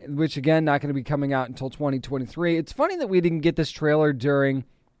 which, again, not going to be coming out until 2023. It's funny that we didn't get this trailer during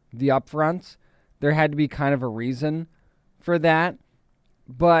the upfronts. There had to be kind of a reason for that.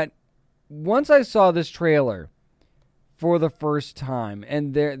 But once I saw this trailer for the first time,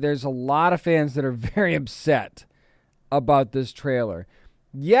 and there's a lot of fans that are very upset about this trailer.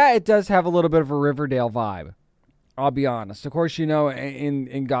 Yeah, it does have a little bit of a Riverdale vibe, I'll be honest. Of course, you know,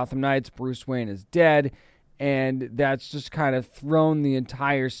 in Gotham Knights, Bruce Wayne is dead, and that's just kind of thrown the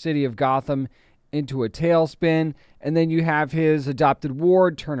entire city of Gotham into a tailspin. And then you have his adopted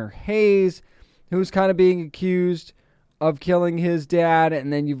ward, Turner Hayes, who's kind of being accused of killing his dad.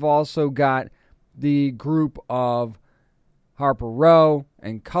 And then you've also got the group of Harper Row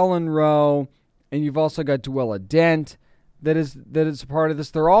and Cullen Row, and you've also got Duella Dent that is a part of this.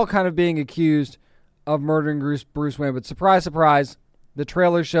 They're all kind of being accused of murdering Bruce Wayne, but surprise, surprise, the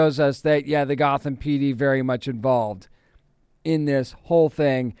trailer shows us that, yeah, the Gotham PD very much involved in this whole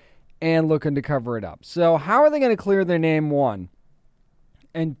thing and looking to cover it up. So how are they going to clear their name, one?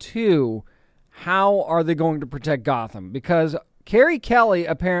 And two, how are they going to protect Gotham? Because Carrie Kelly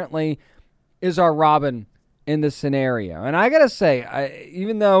apparently is our Robin in this scenario. And I got to say,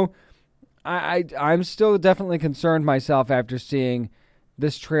 even though I'm still definitely concerned myself after seeing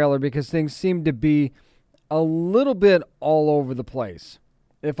this trailer, because things seem to be a little bit all over the place,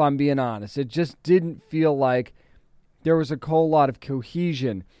 if I'm being honest. It just didn't feel like there was a whole lot of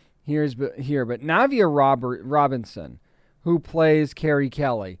cohesion here. But Navia Robinson, who plays Carrie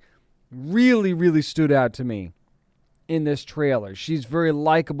Kelly, really, really stood out to me in this trailer. She's very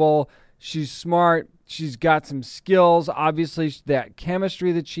likable. She's smart. She's got some skills. Obviously, that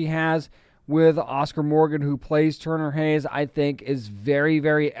chemistry that she has with Oscar Morgan, who plays Turner Hayes, I think is very,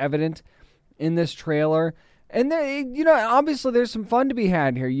 very evident in this trailer. And then, you know, obviously there's some fun to be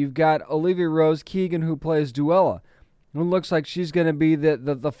had here. You've got Olivia Rose Keegan, who plays Duella, who looks like she's going to be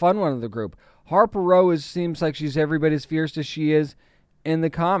the fun one of the group. Harper Row seems like she's every bit as fierce as she is in the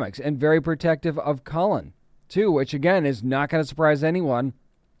comics, and very protective of Cullen, too, which, again, is not going to surprise anyone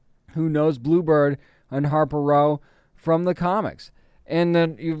who knows Bluebird and Harper Row from the comics. And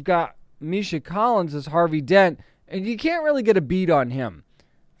then you've got Misha Collins as Harvey Dent, and you can't really get a beat on him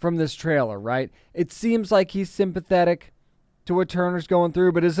from this trailer, right? It seems like he's sympathetic to what Turner's going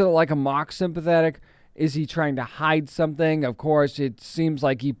through, but is it like a mock sympathetic? Is he trying to hide something? Of course, it seems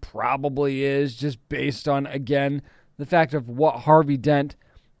like he probably is, just based on, again, the fact of what Harvey Dent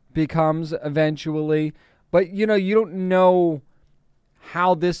becomes eventually. But, you know, you don't know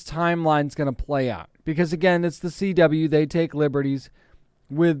how this timeline's going to play out. Because, again, it's the CW. They take liberties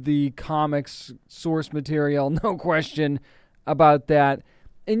with the comics source material. No question about that.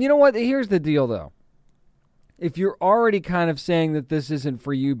 And you know what? Here's the deal, though. If you're already kind of saying that this isn't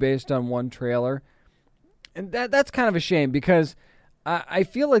for you based on one trailer, and that's kind of a shame, because I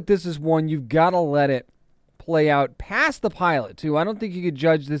feel like this is one you've got to let it play out past the pilot, too. I don't think you could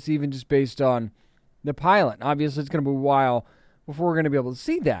judge this even just based on the pilot. Obviously, it's going to be a while before we're going to be able to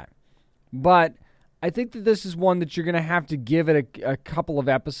see that. But I think that this is one that you're going to have to give it a couple of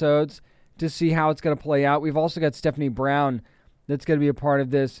episodes to see how it's going to play out. We've also got Stephanie Brown that's going to be a part of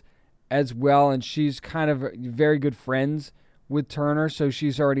this as well, and she's kind of very good friends with Turner, so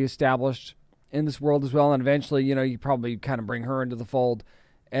she's already established in this world as well. And eventually, you know, you probably kind of bring her into the fold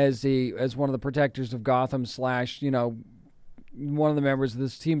as one of the protectors of Gotham / you know, one of the members of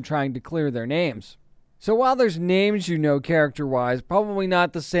this team trying to clear their names. So while there's names you know character-wise, probably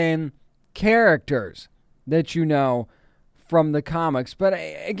not the same characters that you know from the comics. But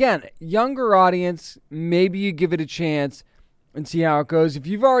again, younger audience, maybe you give it a chance and see how it goes. If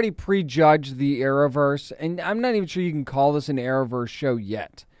you've already prejudged the Arrowverse, and I'm not even sure you can call this an Arrowverse show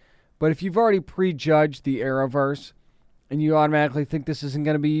yet, but if you've already prejudged the Arrowverse and you automatically think this isn't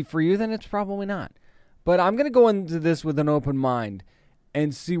going to be for you, then it's probably not. But I'm going to go into this with an open mind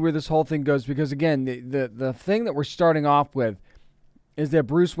and see where this whole thing goes, because again, the thing that we're starting off with is that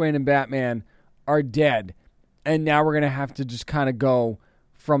Bruce Wayne and Batman are dead, and now we're going to have to just kind of go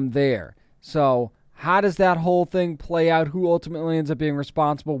from there. So how does that whole thing play out? Who ultimately ends up being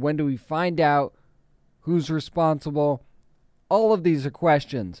responsible? When do we find out who's responsible? All of these are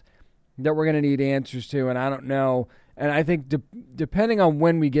questions that we're going to need answers to, and I don't know. And I think depending on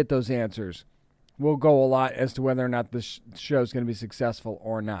when we get those answers, will go a lot as to whether or not this show is going to be successful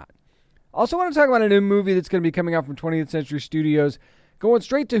or not. Also want to talk about a new movie that's going to be coming out from 20th Century Studios, going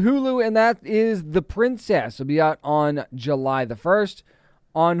straight to Hulu, and that is The Princess. It'll be out on July the 1st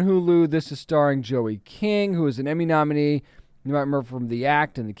on Hulu. This is starring Joey King, who is an Emmy nominee. You might remember from The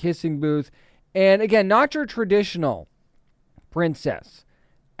Act and The Kissing Booth. And again, not your traditional princess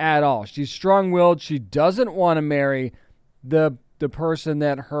at all. She's strong-willed. She doesn't want to marry the person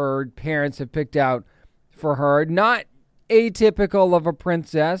that her parents have picked out for her. Not atypical of a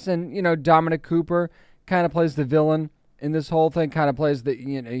princess. And, Dominic Cooper kind of plays the villain in this whole thing, kind of plays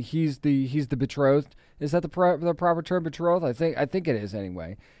he's the betrothed. Is that the proper term, betrothed? I think it is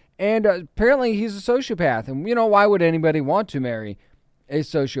anyway. And apparently he's a sociopath. And, why would anybody want to marry a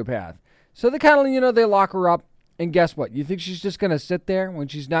sociopath? So they kind of, they lock her up. And guess what? You think she's just going to sit there when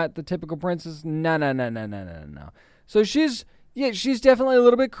she's not the typical princess? No. So she's definitely a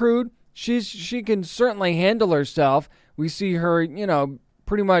little bit crude. She can certainly handle herself. We see her,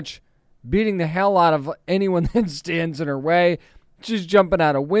 pretty much beating the hell out of anyone that stands in her way. She's jumping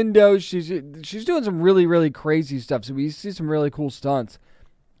out of windows. She's doing some really, really crazy stuff. So we see some really cool stunts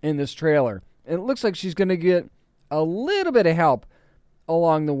in this trailer. And it looks like she's going to get a little bit of help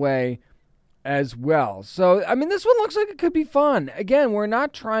along the way as well. So, this one looks like it could be fun. Again, we're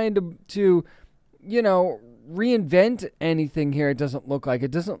not trying to reinvent anything here. It doesn't look like.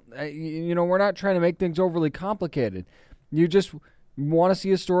 It doesn't, we're not trying to make things overly complicated. You just want to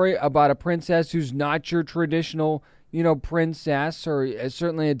see a story about a princess who's not your traditional, princess, or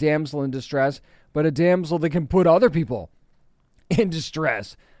certainly a damsel in distress, but a damsel that can put other people in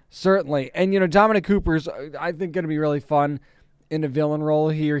distress, certainly. And, Dominic Cooper's, I think, going to be really fun in a villain role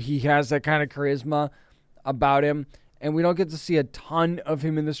here. He has that kind of charisma about him, and we don't get to see a ton of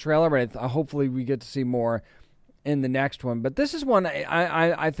him in this trailer, but hopefully we get to see more in the next one. But this is one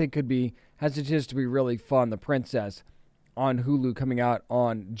I think has a chance to be really fun. The Princess on Hulu, coming out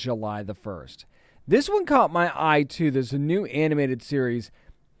on July the 1st. This one caught my eye too. There's a new animated series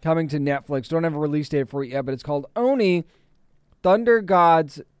coming to Netflix. Don't have a release date for it yet, but it's called Oni, Thunder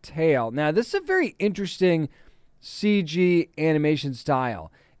God's Tale. Now, this is a very interesting CG animation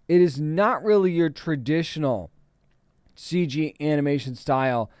style. It is not really your traditional CG animation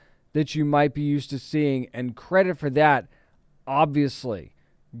style that you might be used to seeing, and credit for that obviously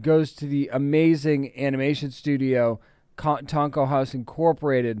goes to the amazing animation studio Tonko House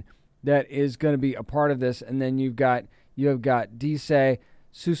Incorporated that is going to be a part of this. And then you have got Disei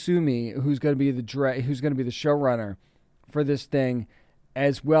Susumi, who's going to be the showrunner for this thing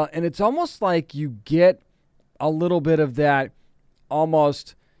as well. And it's almost like you get a little bit of that,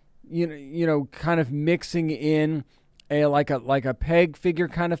 almost, kind of mixing in like a peg figure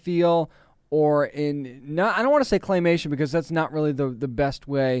kind of feel, or I don't want to say claymation because that's not really the best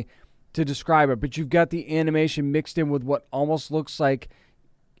way to describe it. But you've got the animation mixed in with what almost looks like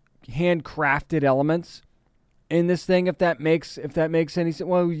handcrafted elements in this thing. If that makes any sense.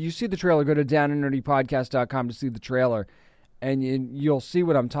 Well, you see the trailer. Go to downandnerdypodcast.com to see the trailer, and you'll see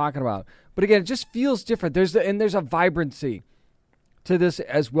what I'm talking about. But again, it just feels different. There's a vibrancy to this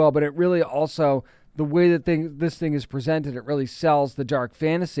as well, but it really also, the way that this thing is presented, it really sells the dark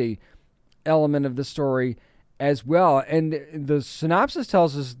fantasy element of the story as well. And the synopsis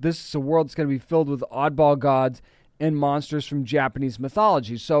tells us this is a world that's going to be filled with oddball gods and monsters from Japanese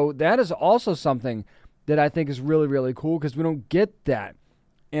mythology. So that is also something that I think is really, really cool, because we don't get that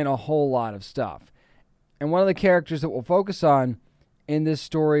in a whole lot of stuff. And one of the characters that we'll focus on in this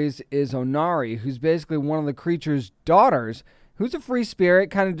stories is Onari, who's basically one of the creature's daughters, who's a free spirit,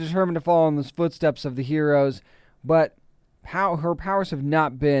 kind of determined to follow in the footsteps of the heroes, but her powers have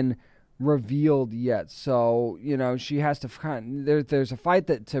not been revealed yet. So, she has to there's a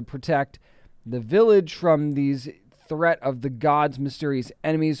fight to protect the village from these threat of the gods' mysterious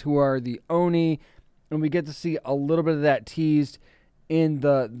enemies, who are the Oni, and we get to see a little bit of that teased in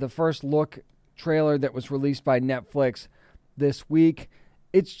the first look trailer that was released by Netflix this week.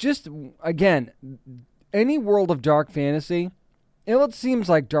 It's just, again, any world of dark fantasy, it seems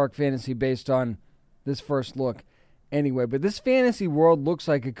like dark fantasy based on this first look anyway, but this fantasy world looks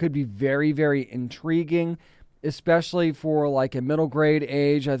like it could be very, very intriguing, especially for like a middle grade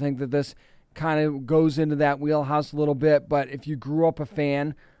age. I think that this kind of goes into that wheelhouse a little bit, but if you grew up a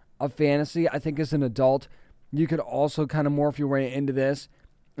fan of fantasy, I think as an adult, you could also kind of morph your way into this,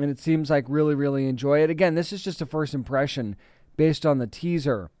 and it seems like really, really enjoy it. Again, this is just a first impression based on the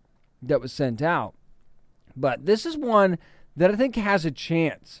teaser that was sent out, but this is one that I think has a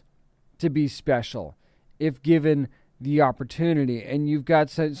chance to be special if given the opportunity. And you've got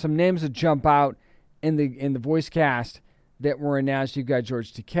some names that jump out in the voice cast that were announced. You've got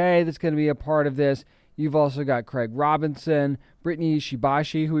George Takei that's going to be a part of this. You've also got Craig Robinson, Brittany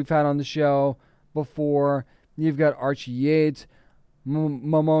Shibashi, who we've had on the show before. You've got Archie Yates,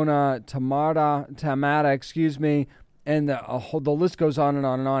 Momona Tamada, and the list goes on and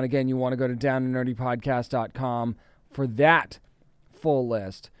on and on. Again, you want to go to downandnerdypodcast.com for that full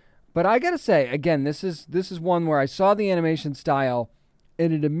list. But I got to say, again, this is one where I saw the animation style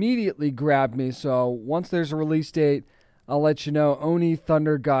and it immediately grabbed me. So once there's a release date, I'll let you know. Oni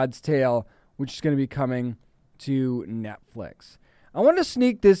Thunder God's Tale, which is going to be coming to Netflix. I wanted to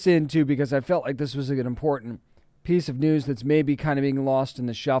sneak this in, too, because I felt like this was an important piece of news that's maybe kind of being lost in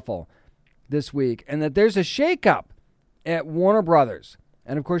the shuffle this week, and that there's a shakeup at Warner Brothers.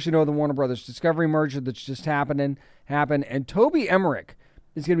 And, of course, you know the Warner Brothers Discovery merger that's just happened, and Toby Emmerich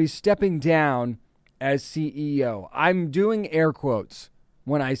is going to be stepping down as CEO. I'm doing air quotes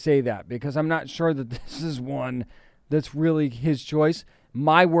when I say that because I'm not sure that this is one that's really his choice.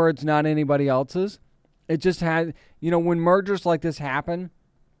 My words, not anybody else's. It just had, when mergers like this happen,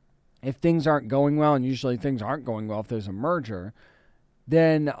 if things aren't going well, and usually things aren't going well if there's a merger,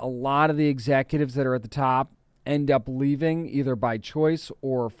 then a lot of the executives that are at the top end up leaving either by choice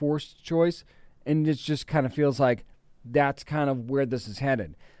or forced choice, and it just kind of feels like that's kind of where this is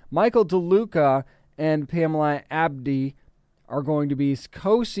headed. Michael DeLuca and Pamela Abdi are going to be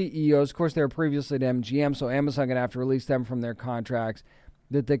co-CEOs. Of course, they were previously at MGM, so Amazon going to have to release them from their contracts.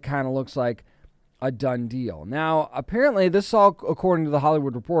 That kind of looks like a done deal. Now, apparently, this is all according to The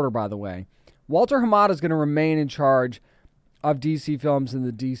Hollywood Reporter, by the way. Walter Hamada is going to remain in charge of DC Films in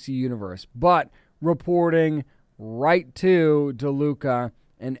the DC Universe, but reporting right to DeLuca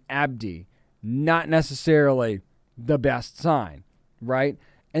and Abdi. Not necessarily the best sign, right?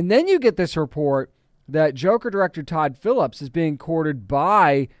 And then you get this report that Joker director Todd Phillips is being courted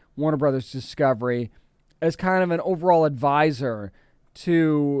by Warner Brothers Discovery as kind of an overall advisor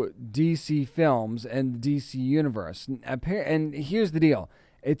to DC Films and the DC Universe. And here's the deal.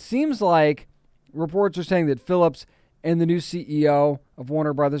 It seems like reports are saying that Phillips and the new CEO of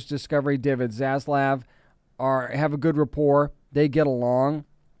Warner Brothers Discovery, David Zaslav, have a good rapport. They get along.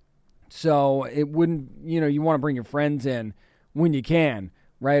 So it wouldn't, you want to bring your friends in when you can,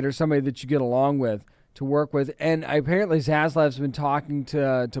 right? Or somebody that you get along with to work with. And apparently Zaslav's been talking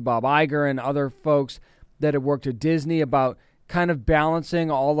to Bob Iger and other folks that have worked at Disney about kind of balancing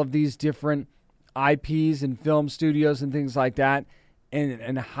all of these different IPs and film studios and things like that.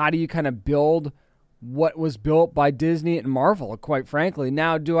 And how do you kind of build what was built by Disney and Marvel, quite frankly.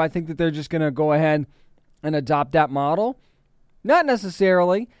 Now, do I think that they're just going to go ahead and adopt that model? Not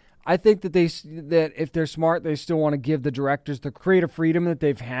necessarily. I think that that if they're smart, they still want to give the directors the creative freedom that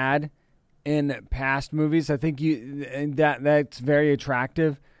they've had in past movies. I think that's very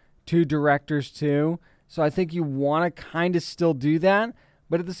attractive to directors too. So I think you want to kind of still do that,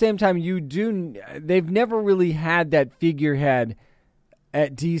 but at the same time, they've never really had that figurehead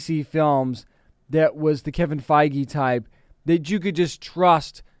at DC Films that was the Kevin Feige type that you could just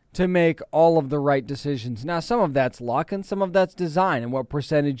trust to make all of the right decisions. Now, some of that's luck and some of that's design, and what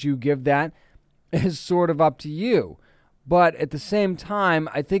percentage you give that is sort of up to you. But at the same time,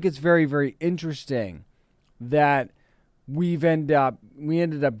 I think it's very, very interesting that we ended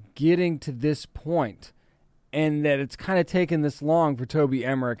up getting to this point, and that it's kind of taken this long for Toby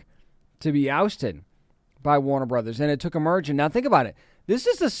Emmerich to be ousted by Warner Brothers, and it took a merger. Now, think about it. This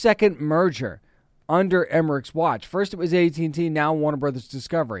is the second merger under Emmerich's watch. First it was AT&T, now Warner Brothers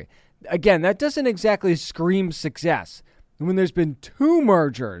Discovery. Again, that doesn't exactly scream success when there's been two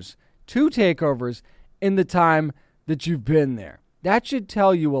mergers, two takeovers in the time that you've been there. That should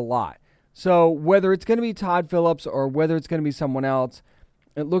tell you a lot. So whether it's going to be Todd Phillips or whether it's going to be someone else,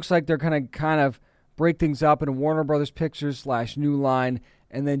 it looks like they're going to kind of break things up in Warner Brothers Pictures / New Line,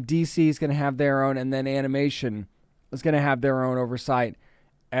 and then DC is going to have their own, and then Animation is going to have their own oversight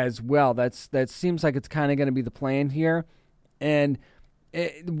as well. That seems like it's kind of going to be the plan here. And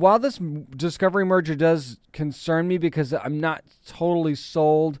while this Discovery merger does concern me because I'm not totally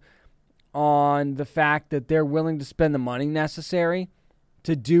sold on the fact that they're willing to spend the money necessary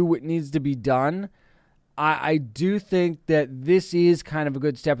to do what needs to be done, I do think that this is kind of a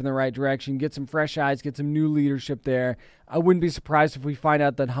good step in the right direction. Get some fresh eyes, get some new leadership there. I wouldn't be surprised if we find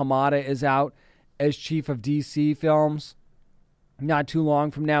out that Hamada is out as chief of DC Films not too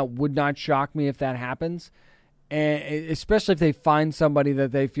long from now. It would not shock me if that happens, and especially if they find somebody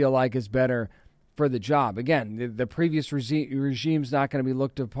that they feel like is better for the job. Again, the previous regime's not going to be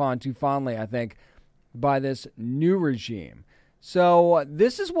looked upon too fondly, I think, by this new regime. So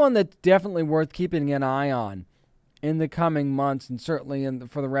this is one that's definitely worth keeping an eye on in the coming months, and certainly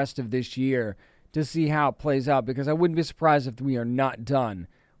for the rest of this year, to see how it plays out, because I wouldn't be surprised if we are not done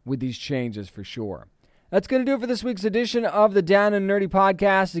with these changes for sure. That's going to do it for this week's edition of the Down and Nerdy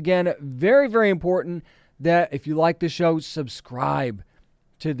Podcast. Again, very, very important that if you like the show, subscribe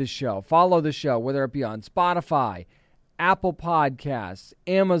to the show. Follow the show, whether it be on Spotify, Apple Podcasts,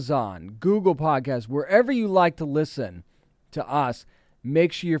 Amazon, Google Podcasts, wherever you like to listen to us.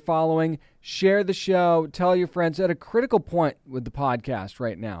 Make sure you're following, share the show, tell your friends. At a critical point with the podcast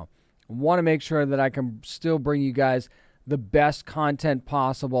right now. I want to make sure that I can still bring you guys the best content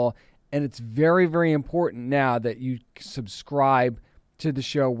possible. And it's very, very important now that you subscribe to the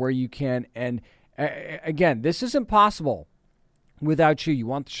show where you can. And again, this isn't possible without you. You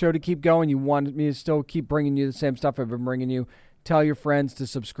want the show to keep going. You want me to still keep bringing you the same stuff I've been bringing you. Tell your friends to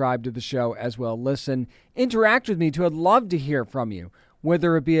subscribe to the show as well. Listen, interact with me too. I'd love to hear from you,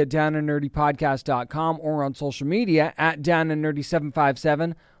 whether it be at downandnerdypodcast.com or on social media at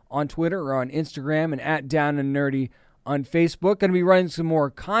downandnerdy757 on Twitter or on Instagram, and at downandnerdy on Facebook. Going to be running some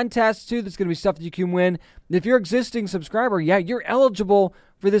more contests too. There's going to be stuff that you can win. If you're an existing subscriber, you're eligible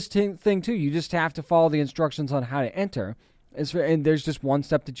for this thing too. You just have to follow the instructions on how to enter. And there's just one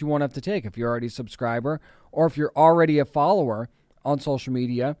step that you won't have to take if you're already a subscriber or if you're already a follower on social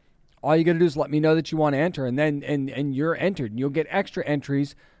media. All you got to do is let me know that you want to enter, and then and you're entered. And you'll get extra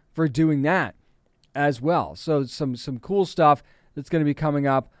entries for doing that as well. So some cool stuff that's going to be coming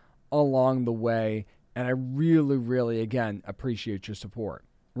up along the way. And I really, really, again, appreciate your support.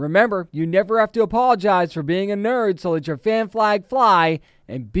 Remember, you never have to apologize for being a nerd, so let your fan flag fly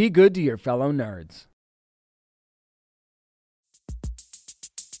and be good to your fellow nerds.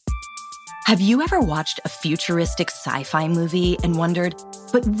 Have you ever watched a futuristic sci-fi movie and wondered,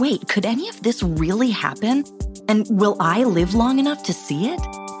 but wait, could any of this really happen? And will I live long enough to see it?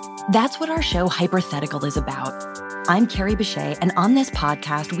 That's what our show Hypothetical is about. I'm Carrie Bechet, and on this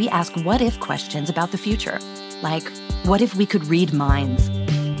podcast, we ask what-if questions about the future. Like, what if we could read minds?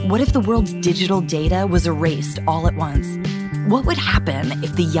 What if the world's digital data was erased all at once? What would happen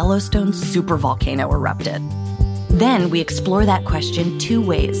if the Yellowstone supervolcano erupted? Then we explore that question two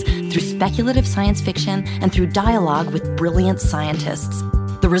ways, through speculative science fiction and through dialogue with brilliant scientists.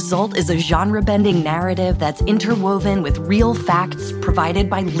 The result is a genre-bending narrative that's interwoven with real facts provided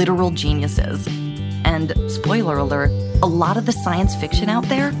by literal geniuses. And, spoiler alert, a lot of the science fiction out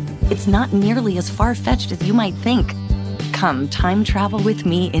there, it's not nearly as far-fetched as you might think. Come time travel with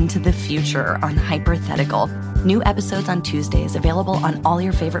me into the future on Hypothetical. New episodes on Tuesdays, available on all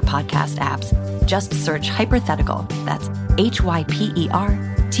your favorite podcast apps. Just search Hypothetical. That's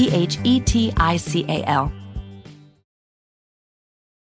Hyperthetical.